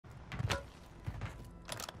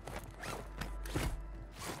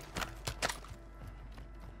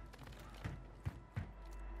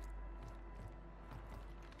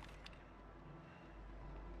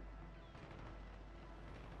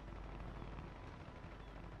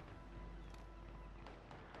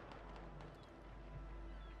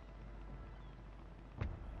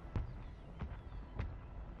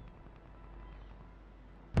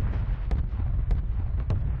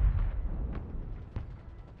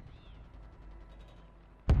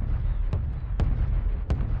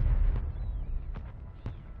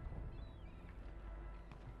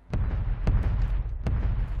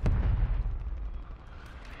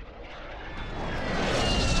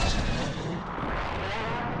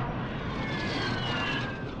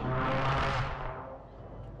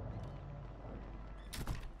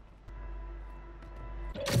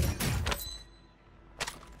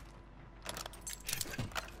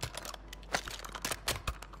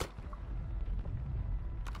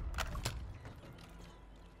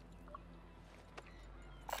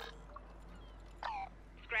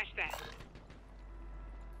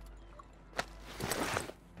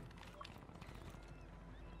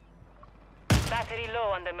Battery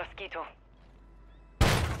low on the Mosquito.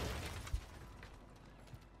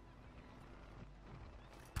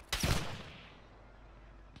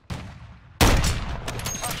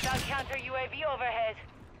 Hostile counter UAV overhead.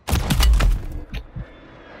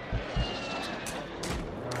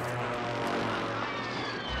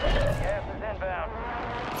 Gas is inbound.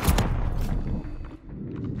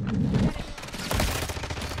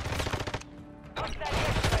 Hostile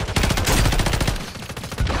airstrike.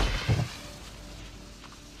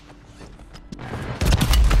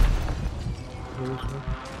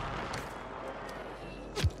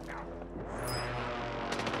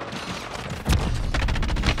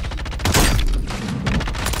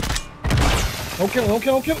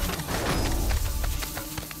 Okay.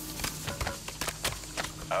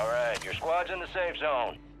 All right, your squad's in the safe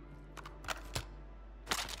zone.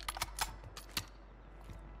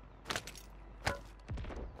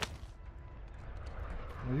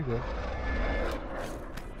 There you go.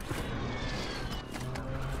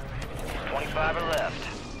 25 are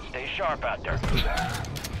left. Stay sharp out there.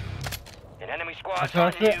 An enemy squad's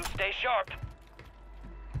That's on you. it. Stay sharp.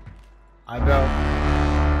 I know.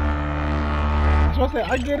 That's what I said.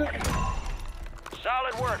 I get it.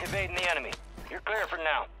 Solid work evading the enemy. You're clear for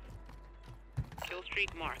now. Kill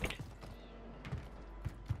streak marked.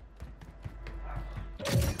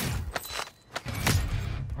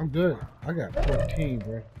 I'm good. I got 14,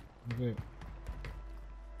 bro. I'm good.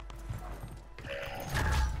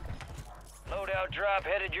 Loadout drop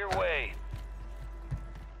headed your way.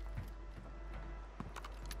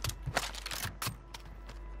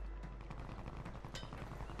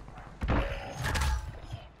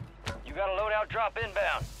 You got a loadout drop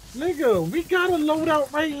inbound. Nigga, we got a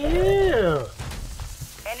loadout right here.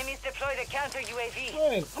 Enemies deploy the counter UAV.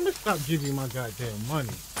 Man, I'm gonna stop giving you my goddamn money.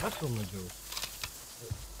 That's what I'm gonna do.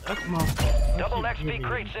 That's my fault. I Double should XP give you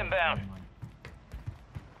crates my inbound. money.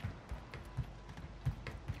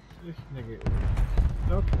 This nigga is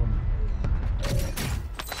stuck on the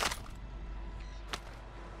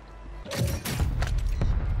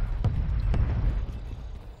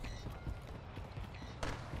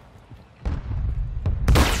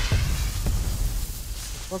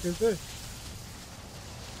What the fuck is this?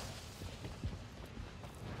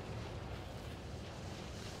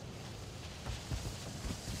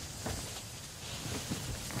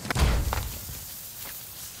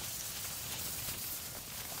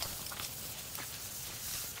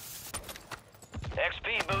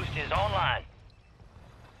 XP boost is online.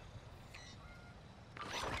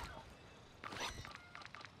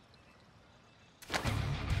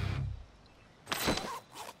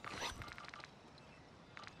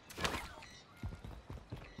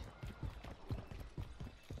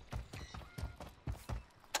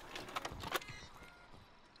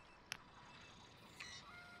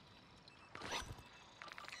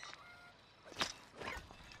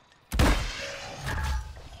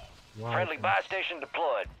 Wow. Friendly buy station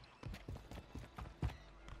deployed.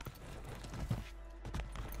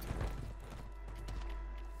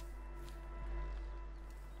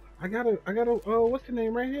 I gotta, what's the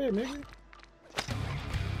name right here, nigga?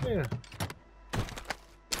 Yeah.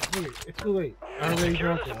 Wait, it's too late. I already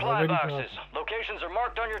Secure dropped the it. I supply already boxes. dropped it. Locations are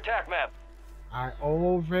marked on your TAC map. I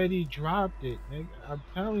already dropped it, nigga. I'm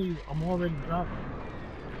telling you, I'm already dropped it.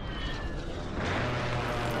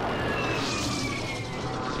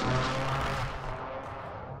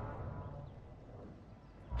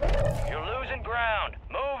 You're losing ground.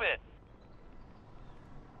 Move it.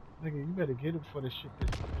 Nigga, you better get it for the shit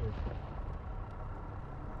disappears.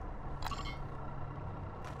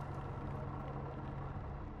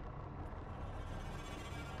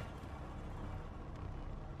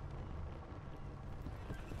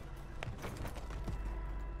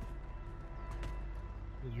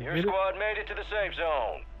 Did you Your get it? squad made it to the safe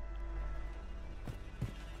zone.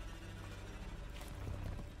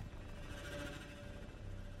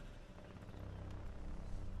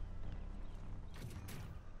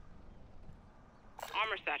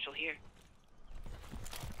 Armor satchel here.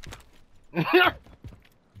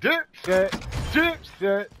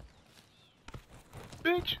 Dipset.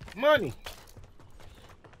 Bitch, money.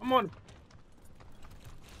 I'm on.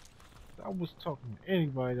 I was talking to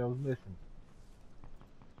anybody that was listening.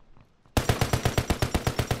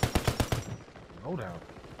 No doubt.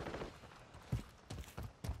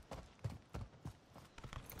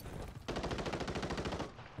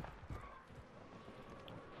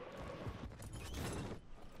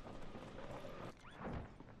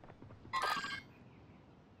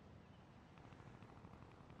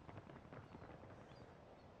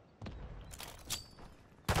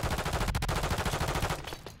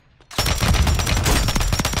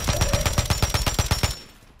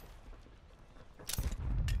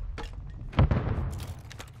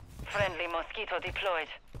 Mosquito deployed.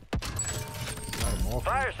 Got 'em off.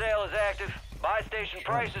 Fire sale is active. Buy station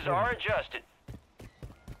prices are adjusted.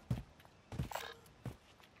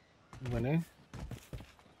 You went in?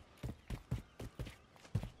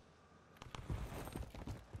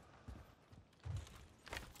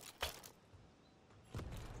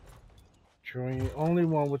 Troy, the only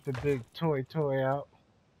one with the big toy out.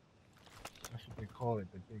 That's what they call it,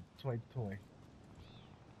 the big toy.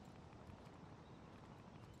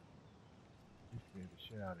 You scared the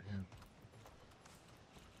shit out of him.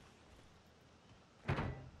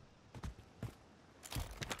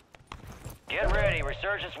 Get ready.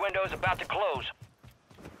 Resurgence window is about to close.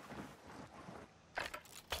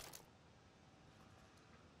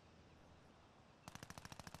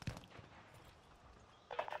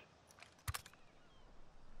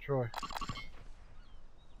 Troy.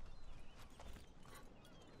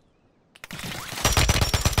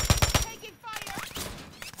 Taking fire.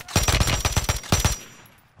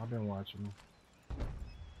 I've been watching them.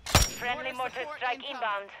 Friendly mortar strike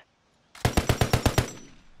inbound.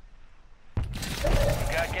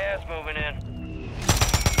 Got gas moving in.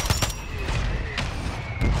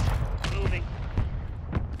 Moving.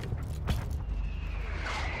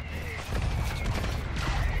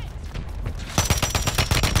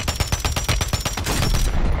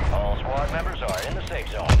 All squad members are in the safe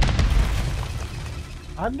zone.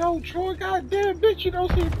 I know, Troy, goddamn bitch, you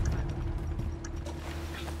don't see.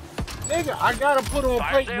 Nigga, I gotta put on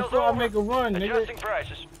Fire plate sales before I over. make a run, nigga. Adjusting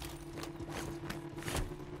prices.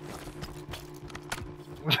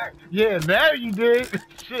 Yeah, now you did.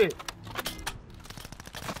 Shit.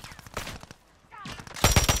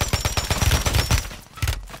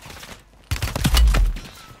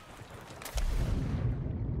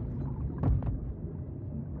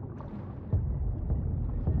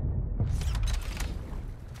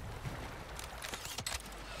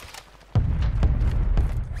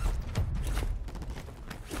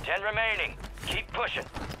 Remaining. Keep pushing.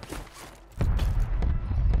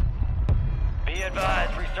 Be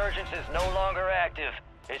advised, resurgence is no longer active.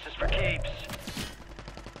 This is for keeps.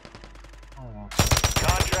 Oh,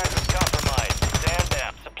 Contract is compromised. Stand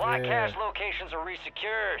down. Supply Yeah. cache locations are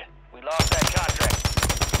resecured. We lost that contract.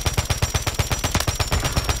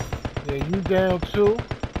 yeah, you down too?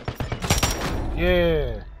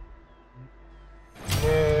 Yeah.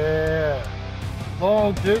 Yeah.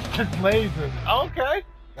 Long distance lasers. Okay.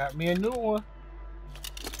 Got me a new one.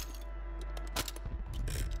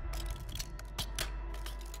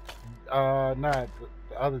 Not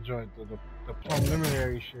the other joint, the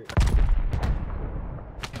preliminary shit.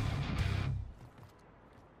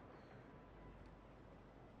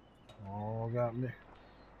 Oh, got me.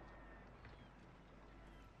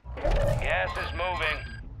 Gas is moving.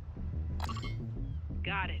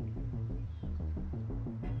 Got it.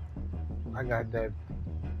 I got that.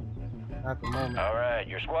 At the moment. All right,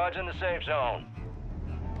 your squad's in the safe zone.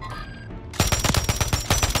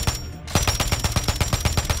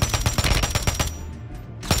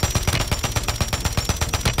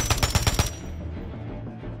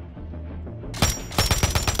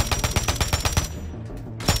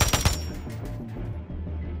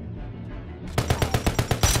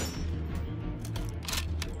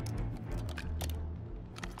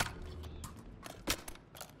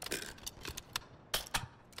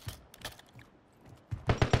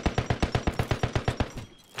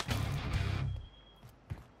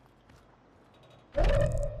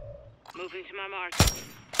 Moving to my mark.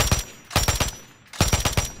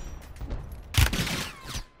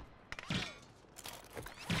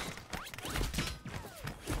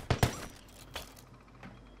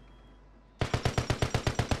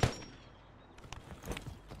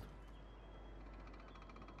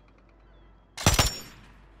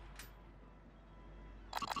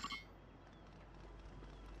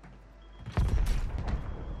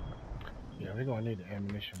 Yeah, we're gonna need the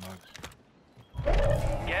ammunition box.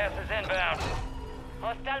 Gas is inbound.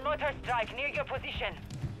 Hostile motor strike near your position.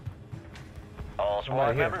 All squad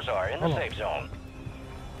right here. members are in the Hold on. safe zone.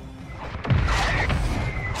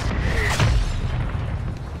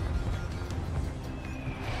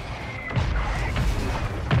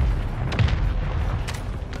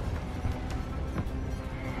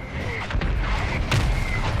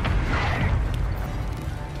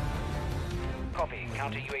 Copy.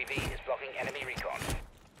 Counter UAV is blocking enemy recon.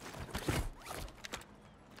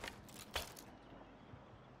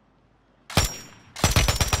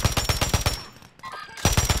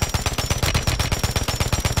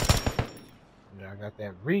 Yeah, I got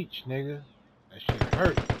that reach, nigga. That shit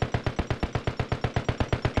hurt.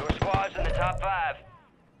 Your squad's in the top 5.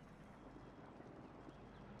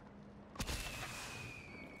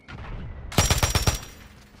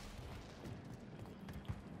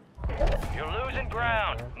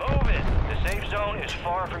 ground. Move it. The safe zone is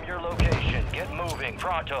far from your location. Get moving.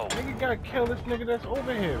 Pronto. Nigga gotta kill this nigga that's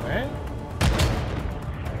over here, man.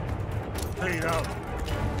 Paid out.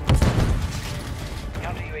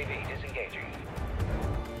 Counter UAV disengaging.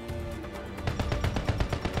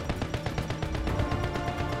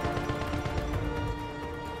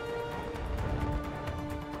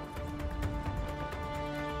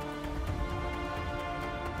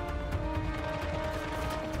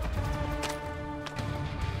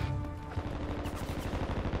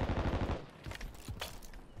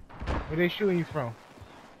 Where they shooting you from?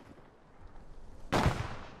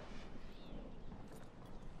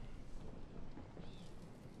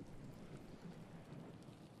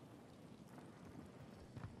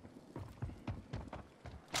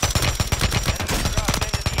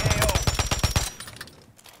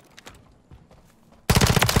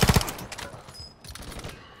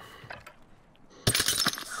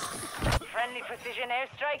 Friendly precision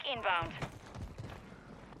airstrike inbound.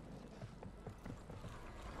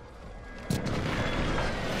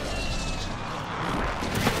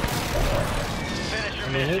 Finish your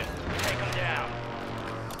Hit. mission. Take them down.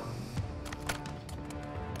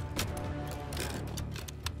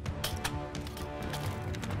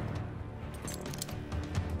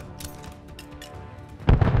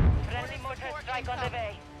 Friendly mortar strike on the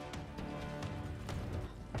way.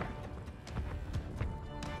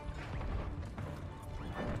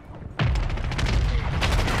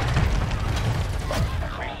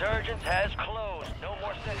 Resurgence has closed. No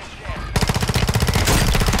more second chance.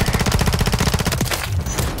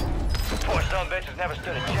 Poor son of a bitch has never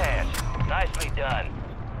stood a chance. Nicely done.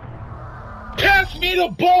 Pass me the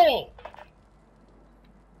ball!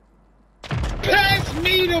 Pass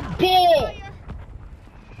me the ball!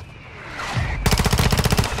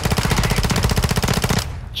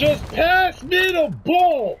 Just pass me the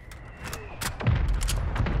ball!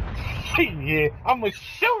 Yeah, I'm a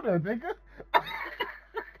shooter, nigga.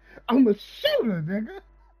 I'm a shooter, nigga.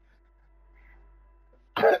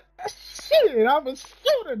 Shit, I'm a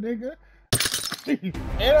shooter, nigga. And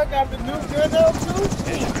I got the new gun out too.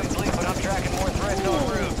 Mission complete, but I'm tracking more threats en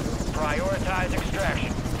route. Prioritize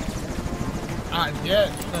extraction.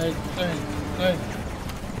 Yes,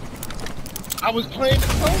 I was playing the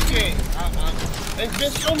pro game. There's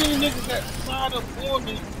been so many niggas that signed up for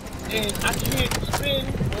me, and I can't spin,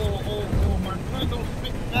 or my gun don't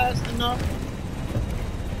spin fast enough.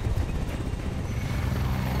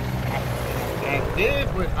 I did,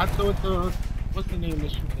 but I thought what's the name of the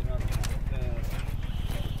shit that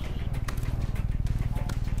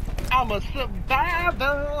I'm a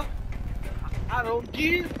survivor. I don't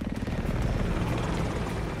give.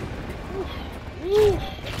 Oof.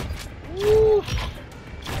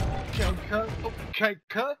 Okay,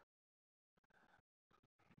 cut.